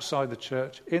church, outside the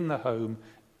church, in the home,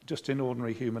 just in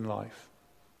ordinary human life.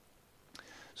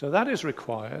 So that is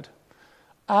required.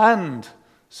 And,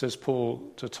 says Paul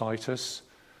to Titus,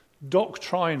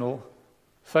 doctrinal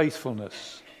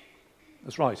faithfulness.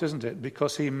 That's right, isn't it?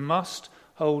 Because he must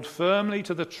hold firmly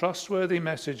to the trustworthy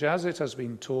message as it has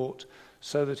been taught,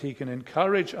 so that he can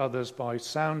encourage others by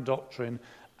sound doctrine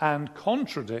and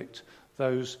contradict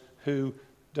those who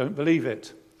don't believe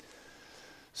it.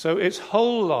 So it's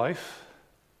whole life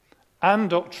and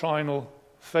doctrinal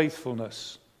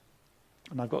faithfulness.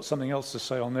 And I've got something else to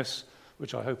say on this,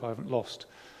 which I hope I haven't lost.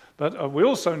 But we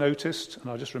also noticed, and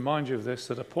I'll just remind you of this,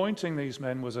 that appointing these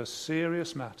men was a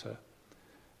serious matter.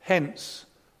 Hence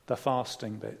the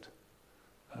fasting bit.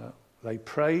 They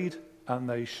prayed and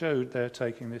they showed they're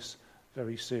taking this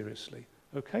very seriously.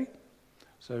 Okay?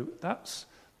 So that's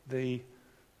the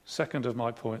second of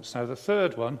my points. Now the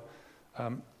third one,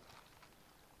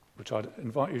 which I'd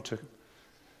invite you to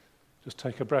just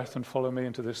take a breath and follow me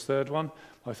into this third one.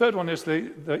 My third one is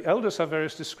the elders have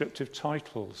various descriptive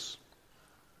titles.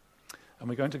 And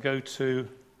we're going to go to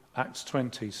Acts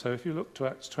 20. So if you look to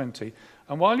Acts 20,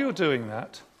 and while you're doing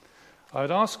that, I'd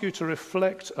ask you to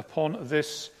reflect upon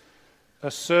this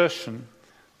assertion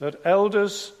that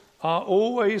elders are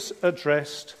always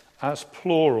addressed as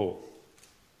plural.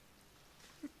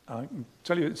 I can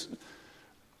tell you,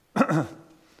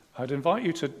 I'd invite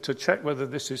you to check whether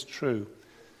this is true.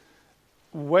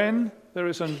 when there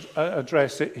is an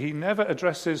address, he never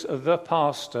addresses the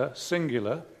pastor,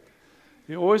 singular.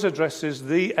 He always addresses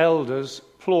the elders,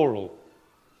 plural.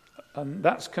 And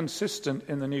that's consistent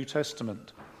in the New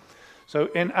Testament. So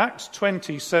in Acts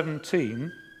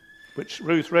 20:17, which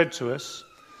Ruth read to us,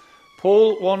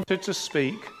 Paul wanted to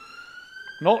speak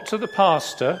not to the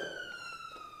pastor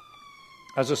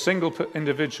as a single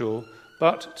individual,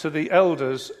 but to the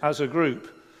elders as a group.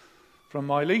 From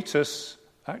Miletus,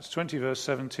 Acts 20 verse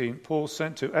 17, Paul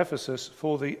sent to Ephesus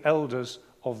for the elders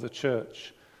of the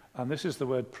church. And this is the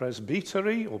word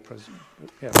presbytery, or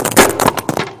yeah.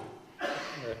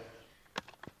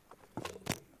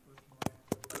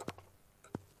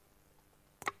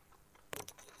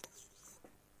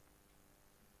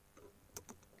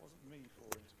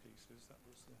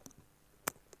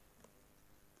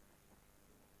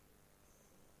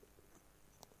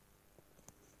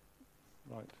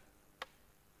 Right.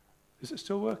 Is it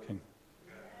still working?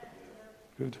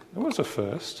 Good. There was a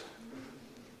first.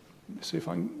 Let me see if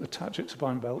I can attach it to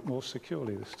my belt more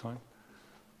securely this time.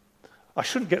 I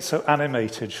shouldn't get so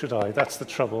animated, should I? That's the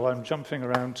trouble. I'm jumping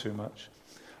around too much.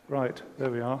 Right,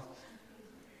 there we are.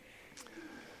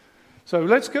 So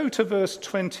let's go to verse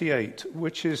 28,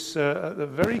 which is a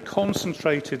very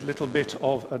concentrated little bit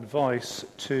of advice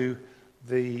to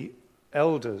the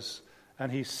elders.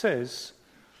 And he says,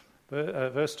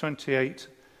 verse 28,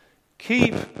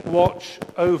 keep watch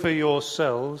over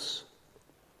yourselves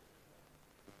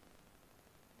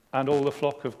and all the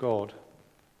flock of God.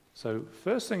 So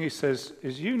first thing he says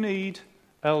is you need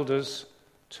elders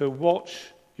to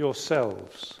watch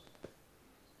yourselves.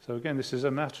 So again, this is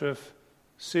a matter of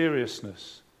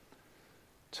seriousness.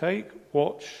 Take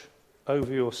watch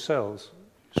over yourselves.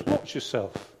 Just watch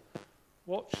yourself.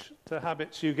 Watch the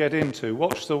habits you get into.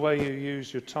 Watch the way you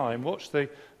use your time. Watch the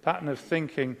pattern of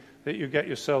thinking that you get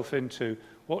yourself into.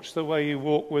 Watch the way you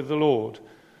walk with the Lord.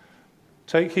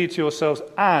 Take heed to yourselves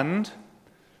and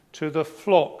to the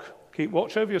flock. Keep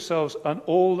watch over yourselves and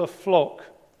all the flock.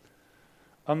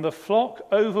 And the flock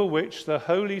over which the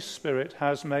Holy Spirit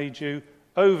has made you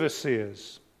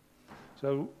overseers.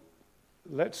 So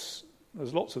there's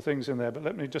lots of things in there, but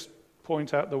let me just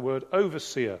point out the word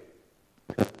overseer.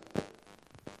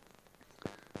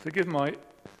 Forgive my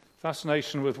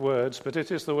fascination with words, but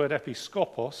it is the word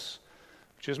episkopos,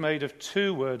 which is made of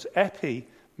two words, epi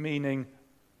meaning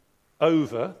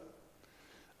over,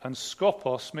 and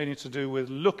skopos meaning to do with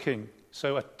looking.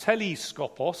 So a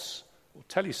teleskopos, or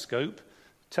telescope,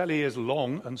 tele is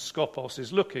long and skopos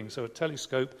is looking. So a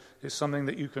telescope is something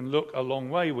that you can look a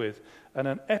long way with. And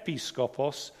an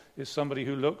episkopos is somebody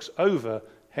who looks over,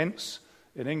 hence,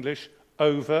 in English,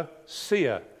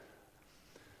 overseer.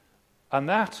 And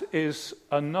that is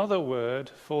another word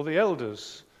for the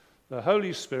elders. The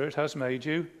Holy Spirit has made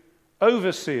you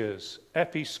overseers,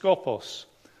 episkopos.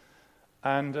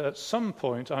 And at some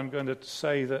point I'm going to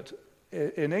say that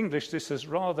in English this has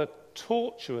rather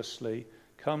tortuously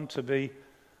come to be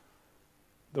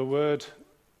the word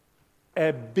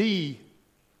ebiskopos,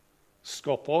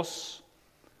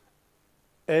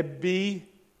 ebiskopos,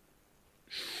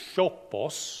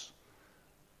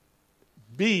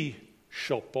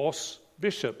 bishopos,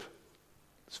 bishop.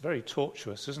 It's very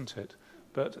tortuous, isn't it?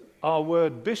 But our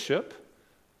word bishop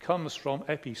comes from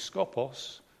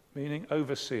episkopos, meaning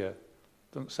overseer.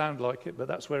 Doesn't sound like it, but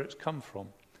that's where it's come from.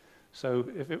 So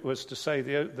if it was to say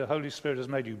the Holy Spirit has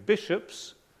made you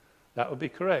bishops, that would be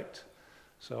correct.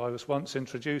 So I was once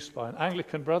introduced by an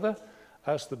Anglican brother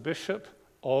as the Bishop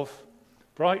of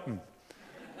Brighton.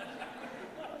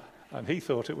 And he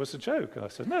thought it was a joke. And I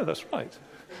said, no, that's right.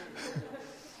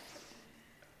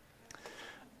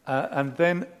 And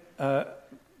then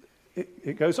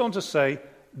it goes on to say,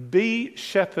 be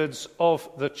shepherds of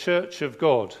the church of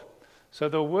God. So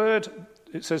the word,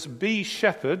 it says be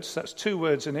shepherds. That's two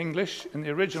words in English. In the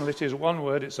original it is one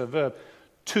word, it's a verb.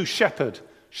 To shepherd.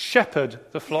 Shepherd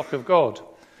the flock of God.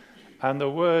 And the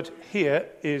word here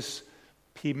is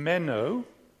pimeno,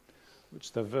 which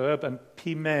is the verb, and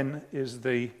pimen is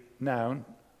the noun.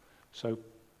 So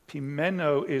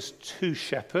pimeno is to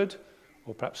shepherd,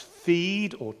 or perhaps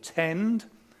feed or tend,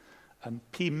 and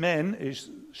pimen is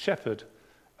shepherd.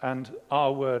 And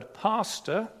our word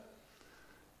pastor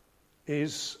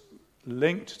is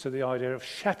linked to the idea of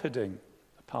shepherding.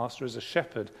 A pastor is a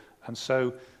shepherd. And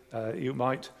so you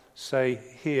might say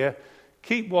here,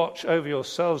 keep watch over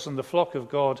yourselves and the flock of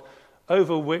God,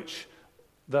 over which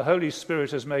the Holy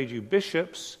Spirit has made you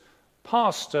bishops,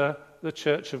 pastor the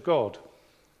church of God.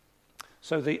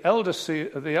 So the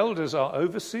elders are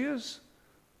overseers.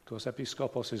 Of course,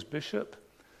 episkopos is bishop.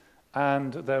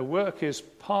 And their work is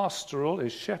pastoral,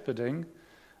 is shepherding.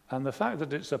 And the fact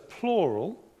that it's a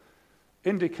plural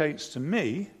indicates to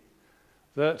me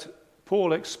that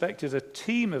Paul expected a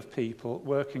team of people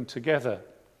working together.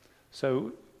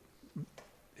 So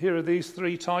here are these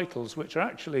three titles, which are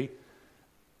actually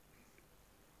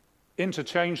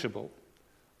interchangeable.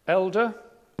 Elder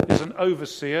is an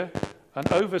overseer's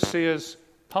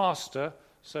pastor.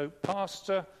 So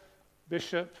pastor,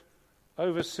 bishop,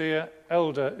 overseer,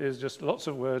 elder is just lots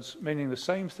of words meaning the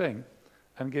same thing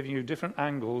and giving you different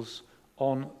angles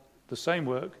on the same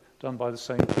work done by the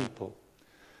same people.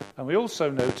 And we also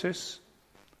notice,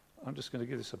 I'm just going to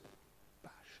give this a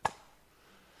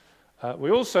bash.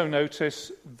 We also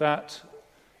notice that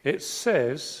it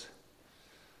says,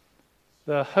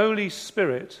 the Holy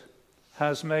Spirit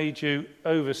has made you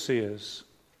overseers.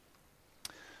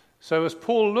 So as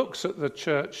Paul looks at the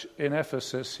church in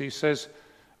Ephesus, he says,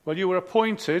 well, you were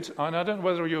appointed, and I don't know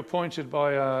whether you were appointed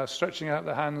by stretching out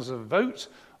the hands of vote,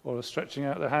 or stretching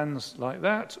out the hands like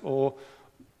that, or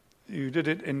you did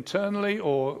it internally,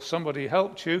 or somebody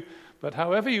helped you. But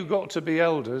however you got to be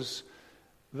elders,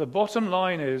 the bottom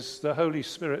line is the Holy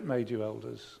Spirit made you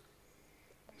elders.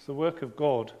 It's the work of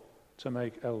God to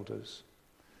make elders.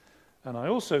 And I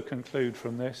also conclude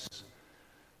from this,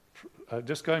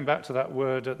 just going back to that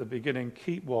word at the beginning,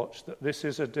 keep watch, that this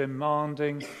is a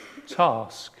demanding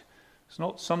task. It's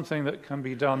not something that can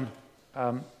be done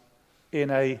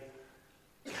in a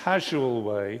casual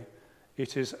way.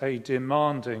 It is a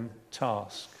demanding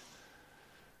task.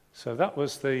 So that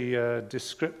was the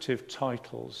descriptive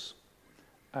titles,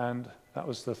 and that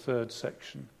was the third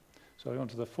section. So I go on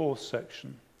to the fourth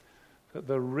section, that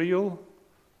the real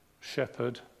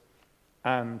shepherd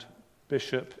and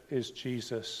bishop is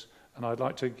Jesus. And I'd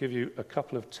like to give you a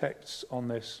couple of texts on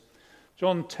this.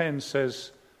 John 10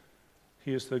 says,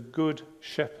 he is the good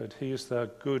shepherd. He is the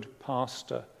good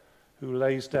pastor who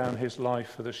lays down his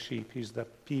life for the sheep. He's the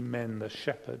pimen, the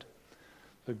shepherd,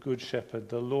 the good shepherd.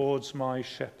 The Lord's my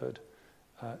shepherd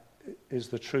is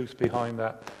the truth behind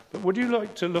that. But would you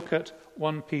like to look at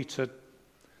 1 Peter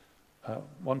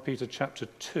chapter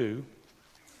 2?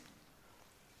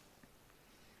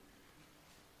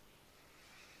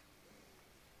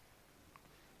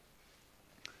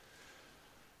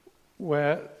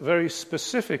 Where very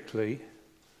specifically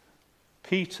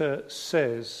Peter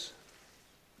says,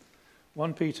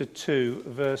 1 Peter 2,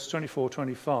 verse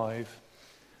 24-25,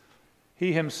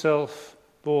 he himself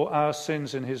bore our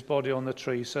sins in his body on the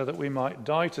tree so that we might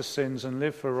die to sins and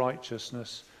live for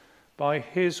righteousness. By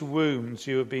his wounds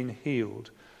you have been healed.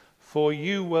 For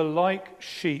you were like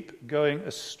sheep going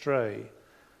astray,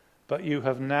 but you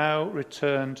have now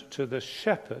returned to the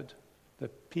shepherd, the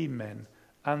pimen,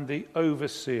 and the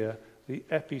overseer, the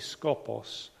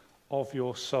episkopos of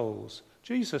your souls.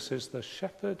 Jesus is the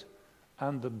shepherd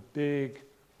and the big,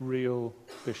 real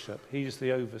bishop. He's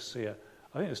the overseer.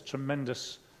 I think there's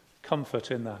tremendous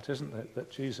comfort in that, isn't it? That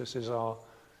Jesus is our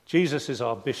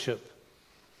bishop.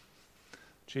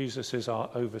 Jesus is our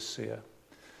overseer.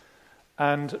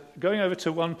 And going over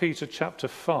to 1 Peter chapter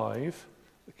 5,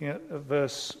 looking at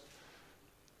verses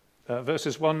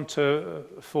 1 to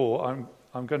 4,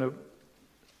 I'm going to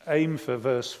aim for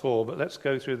verse 4, but let's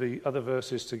go through the other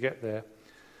verses to get there.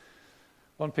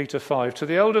 1 Peter 5, to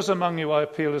the elders among you I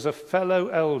appeal as a fellow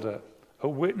elder, a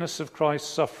witness of Christ's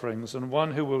sufferings, and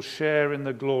one who will share in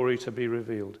the glory to be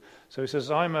revealed. So he says,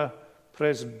 I'm a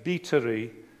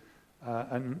presbytery,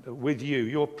 and with you,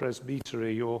 your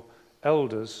presbytery, your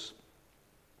elders.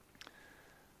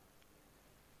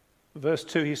 Verse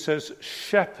 2, he says,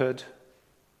 shepherd,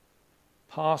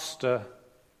 pastor,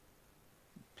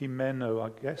 pimeno, I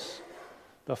guess,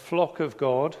 the flock of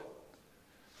God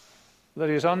that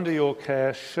is under your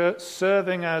care,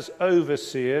 serving as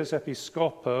overseers,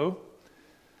 episkopo,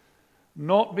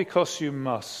 not because you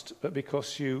must, but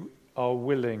because you are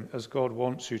willing, as God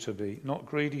wants you to be, not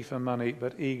greedy for money,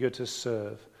 but eager to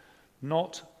serve,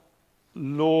 not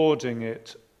lording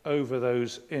it over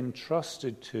those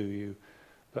entrusted to you,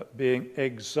 but being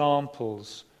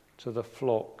examples to the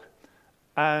flock.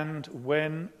 And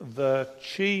when the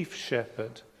chief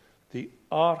shepherd, the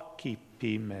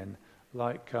archipimen,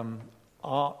 like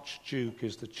archduke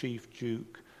is the chief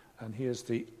duke, and here's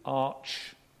the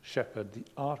arch shepherd, the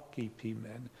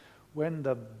archipimen, when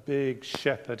the big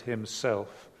shepherd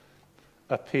himself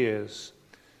appears,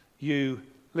 you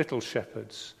little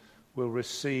shepherds will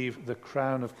receive the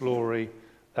crown of glory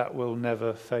that will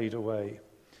never fade away.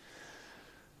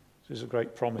 This is a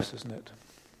great promise, isn't it?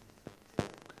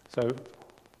 So,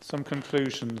 some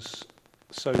conclusions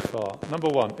so far. Number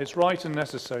one, it's right and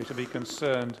necessary to be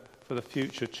concerned for the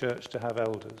future church to have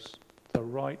elders. The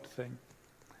right thing.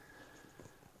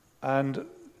 And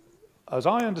As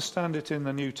I understand it in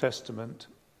the New Testament,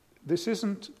 this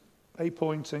isn't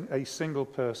appointing a single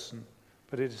person,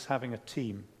 but it is having a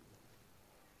team.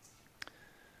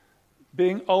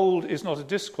 Being old is not a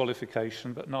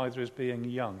disqualification, but neither is being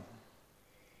young.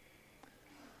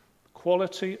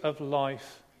 Quality of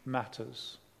life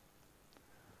matters.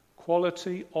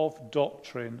 Quality of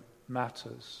doctrine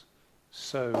matters.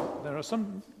 So there are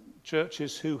some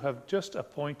churches who have just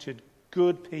appointed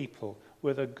good people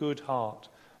with a good heart.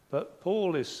 But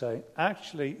Paul is saying,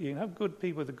 actually, you can have good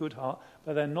people with a good heart,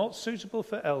 but they're not suitable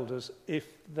for elders if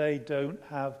they don't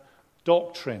have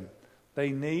doctrine.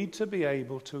 They need to be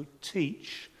able to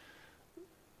teach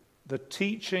the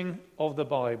teaching of the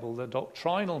Bible, the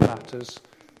doctrinal matters,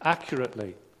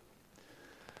 accurately.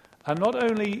 And not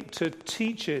only to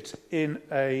teach it in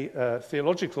a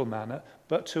theological manner,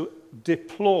 but to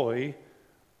deploy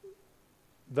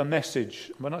the message.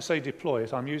 When I say deploy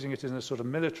it, I'm using it in a sort of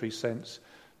military sense,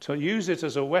 to use it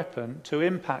as a weapon to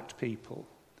impact people.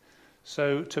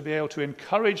 So to be able to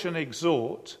encourage and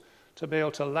exhort, to be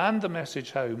able to land the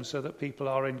message home so that people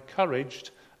are encouraged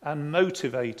and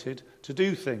motivated to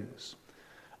do things.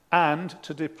 And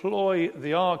to deploy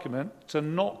the argument to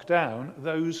knock down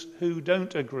those who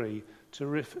don't agree.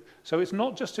 So it's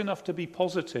not just enough to be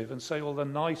positive and say all the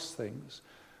nice things,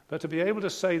 but to be able to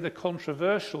say the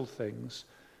controversial things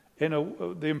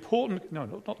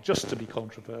not just to be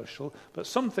controversial, but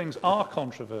some things are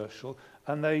controversial,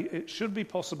 and it should be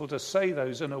possible to say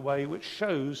those in a way which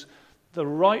shows the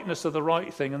rightness of the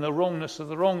right thing and the wrongness of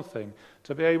the wrong thing,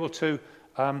 to be able to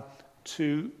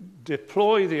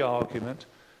deploy the argument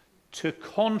to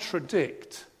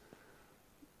contradict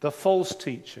the false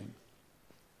teaching.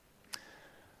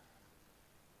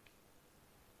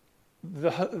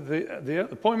 The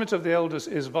appointment of the elders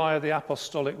is via the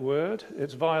apostolic word,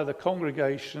 it's via the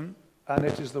congregation, and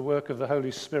it is the work of the Holy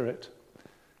Spirit.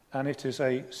 And it is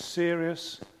a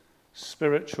serious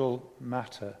spiritual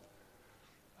matter.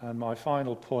 And my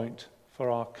final point, for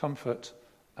our comfort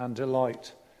and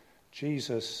delight,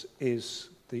 Jesus is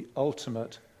the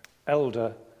ultimate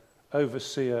elder,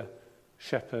 overseer,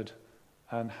 shepherd,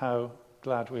 and how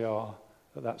glad we are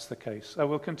that that's the case. So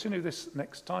we'll continue this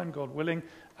next time, God willing,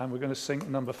 and we're going to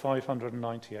sing number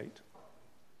 598.